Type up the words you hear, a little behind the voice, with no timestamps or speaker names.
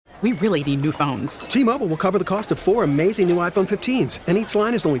We really need new phones. T-Mobile will cover the cost of 4 amazing new iPhone 15s, and each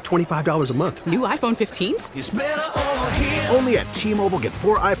line is only $25 a month. New iPhone 15s? It's better over here. Only at T-Mobile, get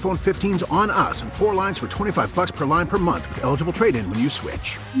 4 iPhone 15s on us and 4 lines for $25 per line per month with eligible trade-in when you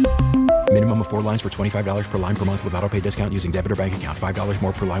switch. Minimum of 4 lines for $25 per line per month with autopay discount using debit or bank account. $5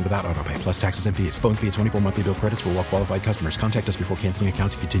 more per line without autopay, plus taxes and fees. Phone fee at 24 monthly bill credits for well-qualified customers. Contact us before canceling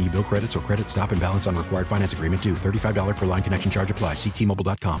account to continue bill credits or credit stop and balance on required finance agreement due. $35 per line connection charge applies. See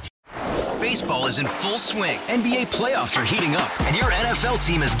T-Mobile.com. Baseball is in full swing. NBA playoffs are heating up, and your NFL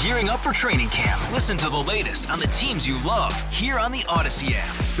team is gearing up for training camp. Listen to the latest on the teams you love here on the Odyssey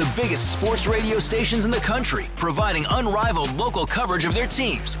app. The biggest sports radio stations in the country, providing unrivaled local coverage of their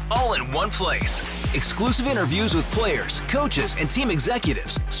teams, all in one place. Exclusive interviews with players, coaches, and team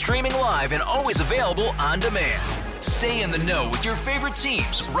executives, streaming live and always available on demand. Stay in the know with your favorite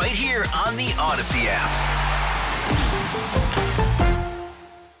teams right here on the Odyssey app.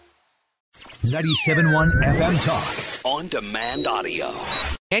 97.1 FM Talk. On demand audio.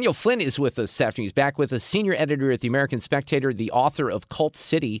 Daniel Flynn is with us this afternoon. He's back with us, senior editor at the American Spectator, the author of Cult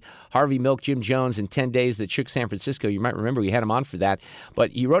City, Harvey Milk, Jim Jones, and 10 Days That Shook San Francisco. You might remember we had him on for that.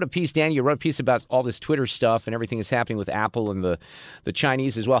 But you wrote a piece, Daniel, you wrote a piece about all this Twitter stuff and everything that's happening with Apple and the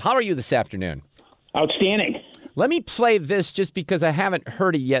Chinese as well. How are you this afternoon? Outstanding. Let me play this just because I haven't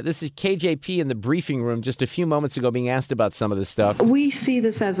heard it yet. This is KJP in the briefing room just a few moments ago being asked about some of this stuff. We see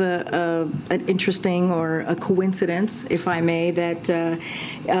this as an interesting or a coincidence, if I may,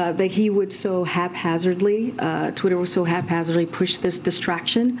 that he would so haphazardly, Twitter would so haphazardly push this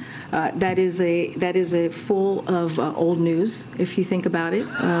distraction. That is a full of old news, if you think about it.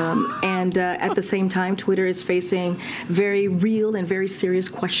 And at the same time, Twitter is facing very real and very serious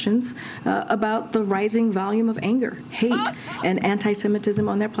questions about the rising volume of anger, hate, and anti-Semitism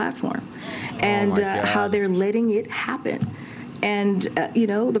on their platform, and how they're letting it happen. And,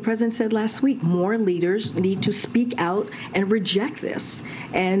 the president said last week, more leaders need to speak out and reject this.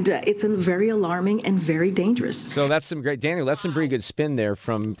 And it's very alarming and very dangerous. So that's some great, Daniel, that's some pretty good spin there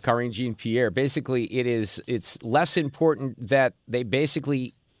from Karine Jean-Pierre. Basically, it's less important that they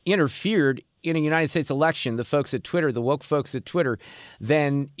basically interfered in a United States election, the folks at Twitter, the woke folks at Twitter,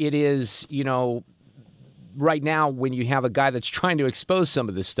 than it is, right now when you have a guy that's trying to expose some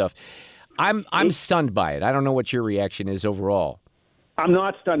of this stuff. I'm stunned by it. I don't know what your reaction is overall. I'm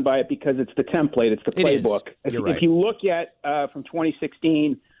not stunned by it because it's the template. It's the playbook. If you look at from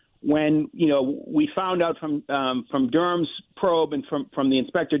 2016, when we found out from Durham's probe and from the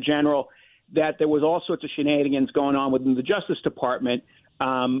Inspector General that there was all sorts of shenanigans going on within the Justice Department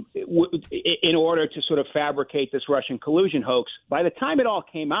in order to sort of fabricate this Russian collusion hoax. By the time it all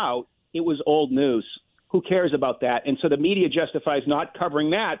came out, it was old news. Who cares about that? And so the media justifies not covering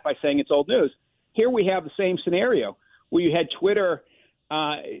that by saying it's old news. Here we have the same scenario where you had Twitter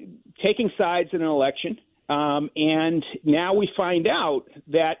taking sides in an election, and now we find out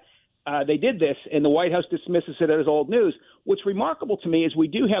that they did this, and the White House dismisses it as old news. What's remarkable to me is we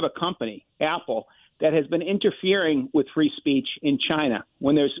do have a company, Apple, that has been interfering with free speech in China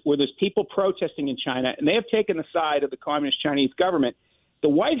where there's people protesting in China, and they have taken the side of the Communist Chinese government. The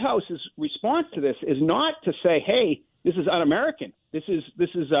White House's response to this is not to say, "Hey, this is un-American. This is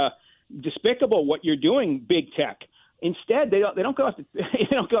despicable what you're doing, big tech." Instead, they don't go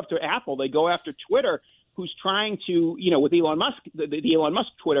after Apple. They go after Twitter, who's trying to, with Elon Musk, the Elon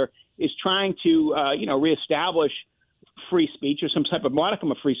Musk Twitter is trying to, reestablish free speech or some type of modicum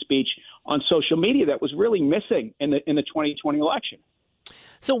of free speech on social media that was really missing in the 2020 election.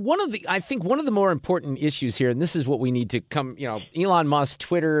 So I think one of the more important issues here, and this is what we need to come, Elon Musk,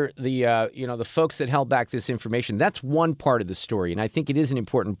 Twitter, the folks that held back this information, that's one part of the story. And I think it is an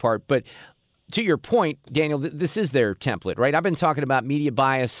important part. But to your point, Daniel, this is their template, right? I've been talking about media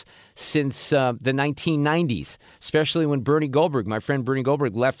bias since the 1990s, especially when my friend Bernie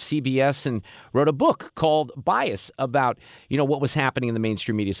Goldberg, left CBS and wrote a book called Bias about, what was happening in the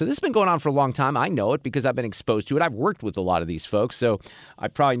mainstream media. So this has been going on for a long time. I know it because I've been exposed to it. I've worked with a lot of these folks, so I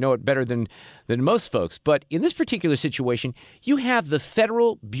probably know it better than most folks. But in this particular situation, you have the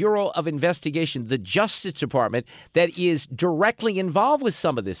Federal Bureau of Investigation, the Justice Department, that is directly involved with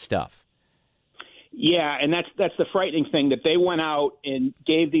some of this stuff. Yeah, and that's the frightening thing, that they went out and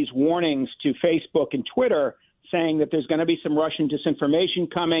gave these warnings to Facebook and Twitter saying that there's going to be some Russian disinformation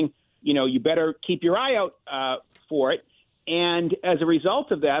coming. You better keep your eye out for it. And as a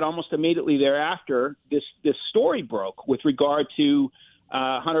result of that, almost immediately thereafter, this story broke with regard to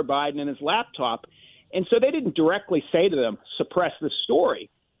Hunter Biden and his laptop. And so they didn't directly say to them, suppress the story.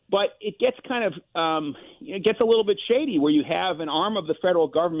 But it gets kind of it gets a little bit shady where you have an arm of the federal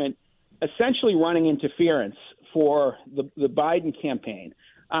government essentially running interference for the Biden campaign.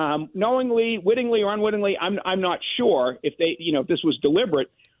 knowingly, wittingly, or unwittingly. I'm not sure if they, if this was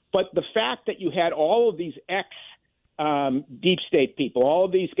deliberate. But the fact that you had all of these deep state people, all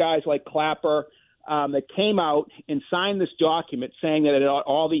of these guys like Clapper, that came out and signed this document saying that it had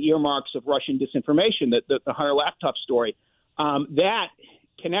all the earmarks of Russian disinformation, the Hunter laptop story, that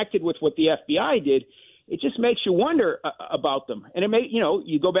connected with what the FBI did, it just makes you wonder about them. And it may,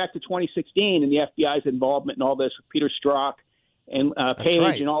 you go back to 2016 and the FBI's involvement in all this with Peter Strzok and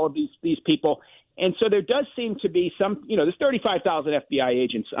Page and all of these people. And so there does seem to be some, there's 35,000 FBI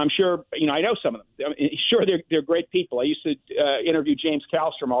agents. I'm sure, I know some of them. Sure, they're great people. I used to interview James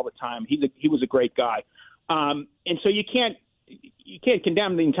Kallstrom all the time. He was a great guy. And so you can't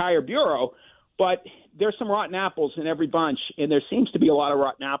condemn the entire Bureau, but there's some rotten apples in every bunch, and there seems to be a lot of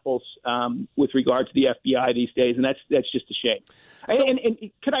rotten apples with regard to the FBI these days, and that's just a shame. So, and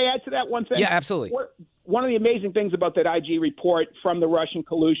could I add to that one thing? Yeah, absolutely. One of the amazing things about that IG report from the Russian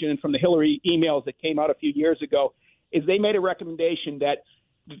collusion and from the Hillary emails that came out a few years ago is they made a recommendation that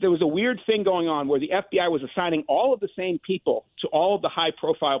there was a weird thing going on where the FBI was assigning all of the same people to all of the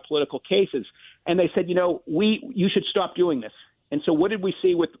high-profile political cases, and they said, you should stop doing this. And so what did we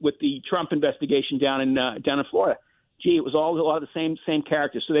see with the Trump investigation down in Florida? Gee, it was all a lot of the same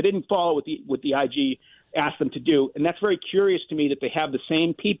characters. So they didn't follow what the IG asked them to do. And that's very curious to me that they have the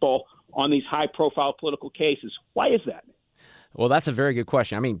same people on these high-profile political cases. Why is that? Well, that's a very good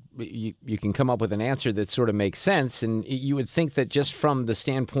question. I mean, you can come up with an answer that sort of makes sense, and you would think that just from the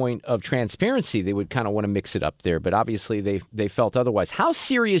standpoint of transparency, they would kind of want to mix it up there. But obviously, they felt otherwise. How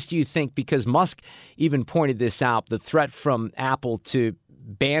serious do you think, because Musk even pointed this out, the threat from Apple to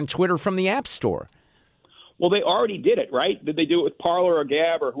ban Twitter from the App Store? Well, they already did it, right? Did they do it with Parler or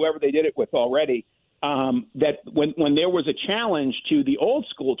Gab or whoever they did it with already? That when there was a challenge to the old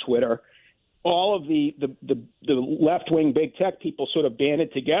school Twitter, all of the left-wing big tech people sort of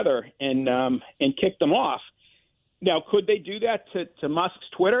banded together and kicked them off. Now, could they do that to Musk's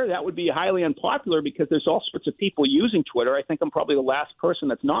Twitter? That would be highly unpopular because there's all sorts of people using Twitter. I think I'm probably the last person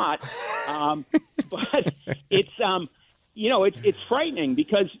that's not. But it's it's frightening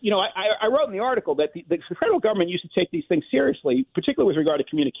because, I wrote in the article that the federal government used to take these things seriously, particularly with regard to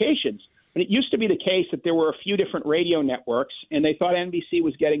communications. And it used to be the case that there were a few different radio networks, and they thought NBC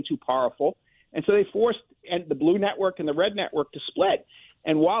was getting too powerful. And so they forced the Blue Network and the Red Network to split.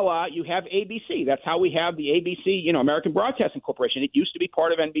 And voila, you have ABC. That's how we have the ABC, American Broadcasting Corporation. It used to be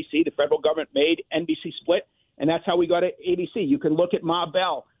part of NBC. The federal government made NBC split, and that's how we got ABC. You can look at Ma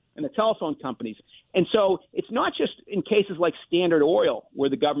Bell and the telephone companies. And so it's not just in cases like Standard Oil where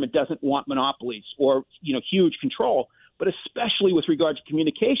the government doesn't want monopolies or, huge control, but especially with regard to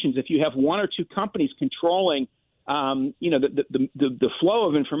communications. If you have one or two companies controlling the flow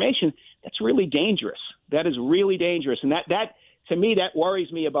of information, that's really dangerous. That is really dangerous. And that to me, that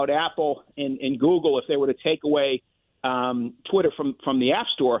worries me about Apple and Google. If they were to take away Twitter from the App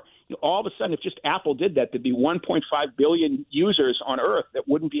Store, all of a sudden, if just Apple did that, there'd be 1.5 billion users on Earth that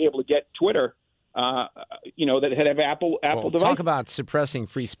wouldn't be able to get Twitter, that have Apple devices. Talk about suppressing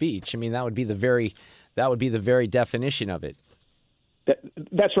free speech. I mean, that would be the very definition of it.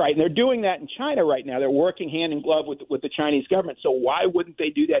 That's right. And they're doing that in China right now. They're working hand in glove with the Chinese government. So why wouldn't they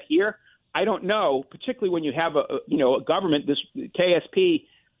do that here? I don't know, particularly when you have a government, this KSP,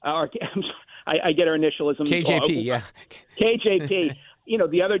 I get our initialism. KJP, yeah. KJP,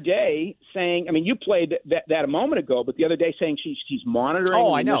 the other day saying, I mean, you played that a moment ago, but the other day saying she's monitoring.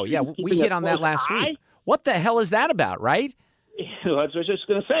 Oh, I know. Yeah, we hit on that last week. What the hell is that about, right? That's what I was just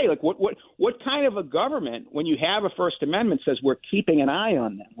going to say. Like, what kind of a government, when you have a First Amendment, says we're keeping an eye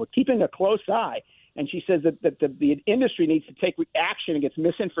on them? We're keeping a close eye. And she says that the industry needs to take action against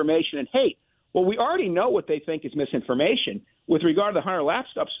misinformation and hate. Well, we already know what they think is misinformation. With regard to the Hunter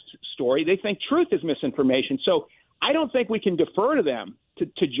laptop story, they think truth is misinformation. So I don't think we can defer to them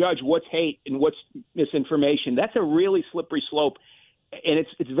to judge what's hate and what's misinformation. That's a really slippery slope, and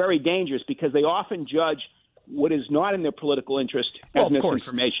it's very dangerous because they often judge what is not in their political interest as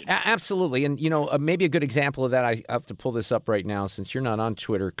misinformation. Absolutely. And, maybe a good example of that, I have to pull this up right now since you're not on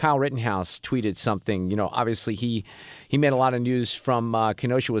Twitter. Kyle Rittenhouse tweeted something. Obviously he made a lot of news from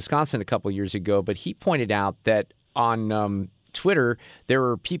Kenosha, Wisconsin a couple of years ago, but he pointed out that on Twitter there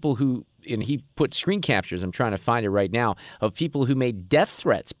were people who, and he put screen captures, I'm trying to find it right now, of people who made death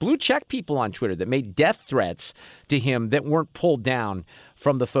threats, blue check people on Twitter that made death threats to him that weren't pulled down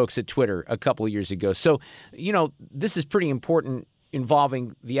from the folks at Twitter a couple of years ago. So, this is pretty important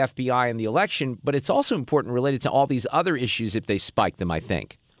involving the FBI and the election, but it's also important related to all these other issues if they spike them, I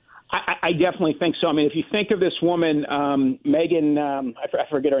think. I definitely think so. I mean, if you think of this woman, Megan, I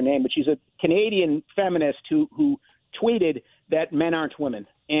forget her name, but she's a Canadian feminist who tweeted that men aren't women.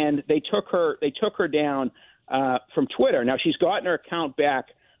 and they took her down from Twitter. Now she's gotten her account back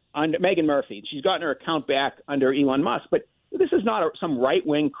under Meghan Murphy. She's gotten her account back under Elon Musk, but this is not some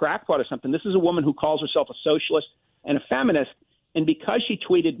right-wing crackpot or something. This is a woman who calls herself a socialist and a feminist, and because she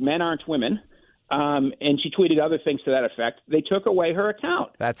tweeted "men aren't women," and she tweeted other things to that effect, they took away her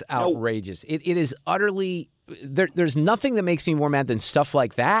account. That's outrageous. It is utterly there's nothing that makes me more mad than stuff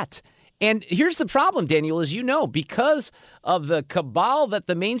like that. And here's the problem, Daniel, as you know, because of the cabal that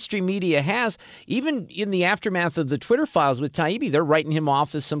the mainstream media has, even in the aftermath of the Twitter files with Taibbi, they're writing him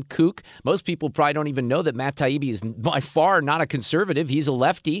off as some kook. Most people probably don't even know that Matt Taibbi is by far not a conservative. He's a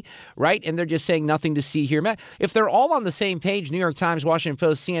lefty, right? And they're just saying nothing to see here. If they're all on the same page, New York Times, Washington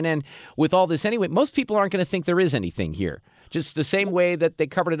Post, CNN, with all this anyway, most people aren't going to think there is anything here, just the same way that they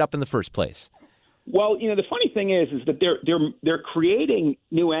covered it up in the first place. Well, the funny thing is that they're creating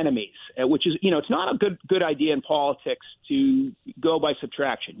new enemies, which is, it's not a good idea in politics to go by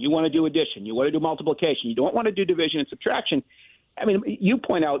subtraction. You want to do addition. You want to do multiplication. You don't want to do division and subtraction. I mean, you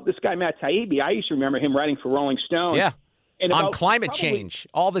point out this guy, Matt Taibbi, I used to remember him writing for Rolling Stone. Yeah, on climate change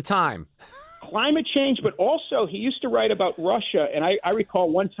all the time. Climate change, but also he used to write about Russia. And I recall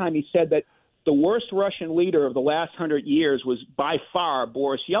one time he said that the worst Russian leader of the last 100 years was by far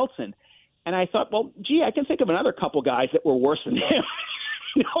Boris Yeltsin. And I thought, well, gee, I can think of another couple guys that were worse than him.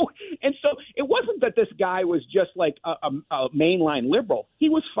 And so it wasn't that this guy was just like a mainline liberal. He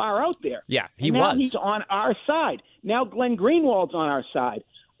was far out there. Yeah, he was. Now he's on our side. Now Glenn Greenwald's on our side.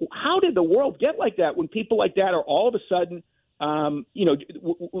 How did the world get like that when people like that are all of a sudden,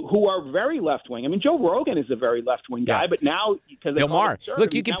 who are very left-wing? I mean, Joe Rogan is a very left-wing guy, but now because Bill Maher.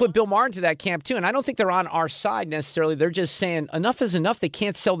 Look, you can put Bill Maher into that camp too, and I don't think they're on our side necessarily. They're just saying enough is enough. They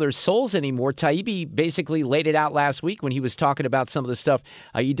can't sell their souls anymore. Taibbi basically laid it out last week when he was talking about some of the stuff.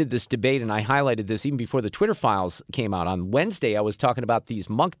 He did this debate, and I highlighted this even before the Twitter files came out. On Wednesday, I was talking about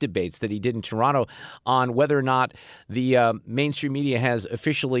these monk debates that he did in Toronto on whether or not the mainstream media has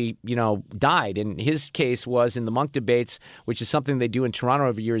officially, died. And his case was in the monk debates, which is something they do in Toronto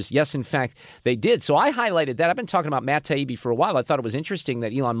over years. Yes, in fact, they did. So I highlighted that. I've been talking about Matt Taibbi for a while. I thought it was interesting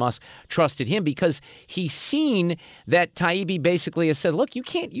that Elon Musk trusted him because he's seen that Taibbi basically has said, look, you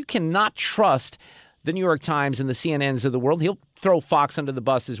cannot trust the New York Times and the CNNs of the world. He'll throw Fox under the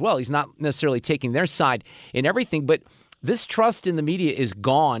bus as well. He's not necessarily taking their side in everything, but this trust in the media is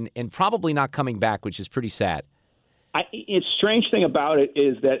gone and probably not coming back, which is pretty sad. It's strange thing about it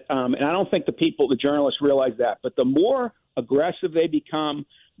is that, and I don't think the journalists realize that, but the more aggressive they become,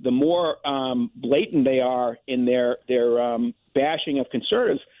 the more blatant they are in their bashing of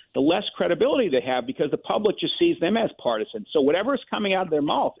conservatives, the less credibility they have because the public just sees them as partisan. So whatever is coming out of their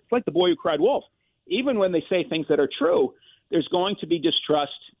mouth, it's like the boy who cried wolf. Even when they say things that are true, there's going to be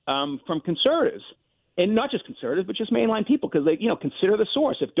distrust from conservatives. And not just conservatives, but just mainline people, because they, consider the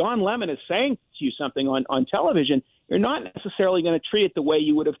source. If Don Lemon is saying to you something on television, you're not necessarily going to treat it the way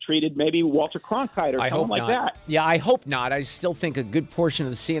you would have treated maybe Walter Cronkite or someone like that. Yeah, I hope not. I still think a good portion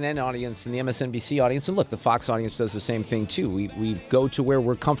of the CNN audience and the MSNBC audience, and look, the Fox audience does the same thing too. We go to where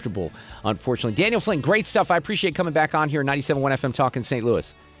we're comfortable, unfortunately. Daniel Flynn, great stuff. I appreciate coming back on here, 97.1 FM Talk in St.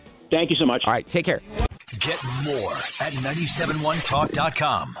 Louis. Thank you so much. All right, take care. Get more at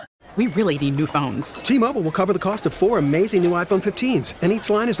 971talk.com. We really need new phones. T-Mobile will cover the cost of 4 amazing new iPhone 15s, and each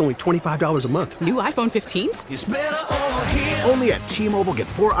line is only $25 a month. New iPhone 15s? It's better over here. Only at T-Mobile, get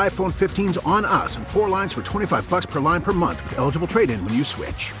 4 iPhone 15s on us and 4 lines for $25 per line per month with eligible trade-in when you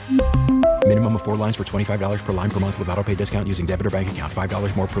switch. Minimum of 4 lines for $25 per line per month with autopay discount using debit or bank account.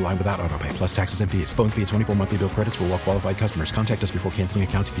 $5 more per line without autopay, plus taxes and fees. Phone fee at 24 monthly bill credits for well-qualified customers. Contact us before canceling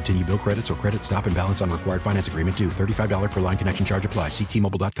account to continue bill credits or credit stop and balance on required finance agreement due. $35 per line connection charge applies. See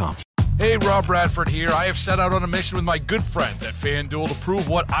T-Mobile.com. Hey, Rob Bradford here. I have set out on a mission with my good friends at FanDuel to prove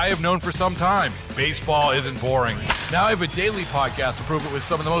what I have known for some time. Baseball isn't boring. Now I have a daily podcast to prove it with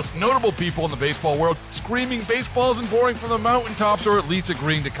some of the most notable people in the baseball world, screaming baseball isn't boring from the mountaintops, or at least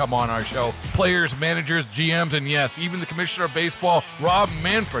agreeing to come on our show. Players, managers, GMs, and yes, even the commissioner of baseball, Rob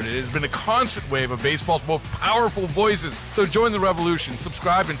Manfred. It has been a constant wave of baseball's most powerful voices. So join the revolution.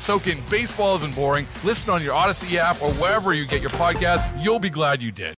 Subscribe and soak in Baseball Isn't Boring. Listen on your Odyssey app or wherever you get your podcasts. You'll be glad you did.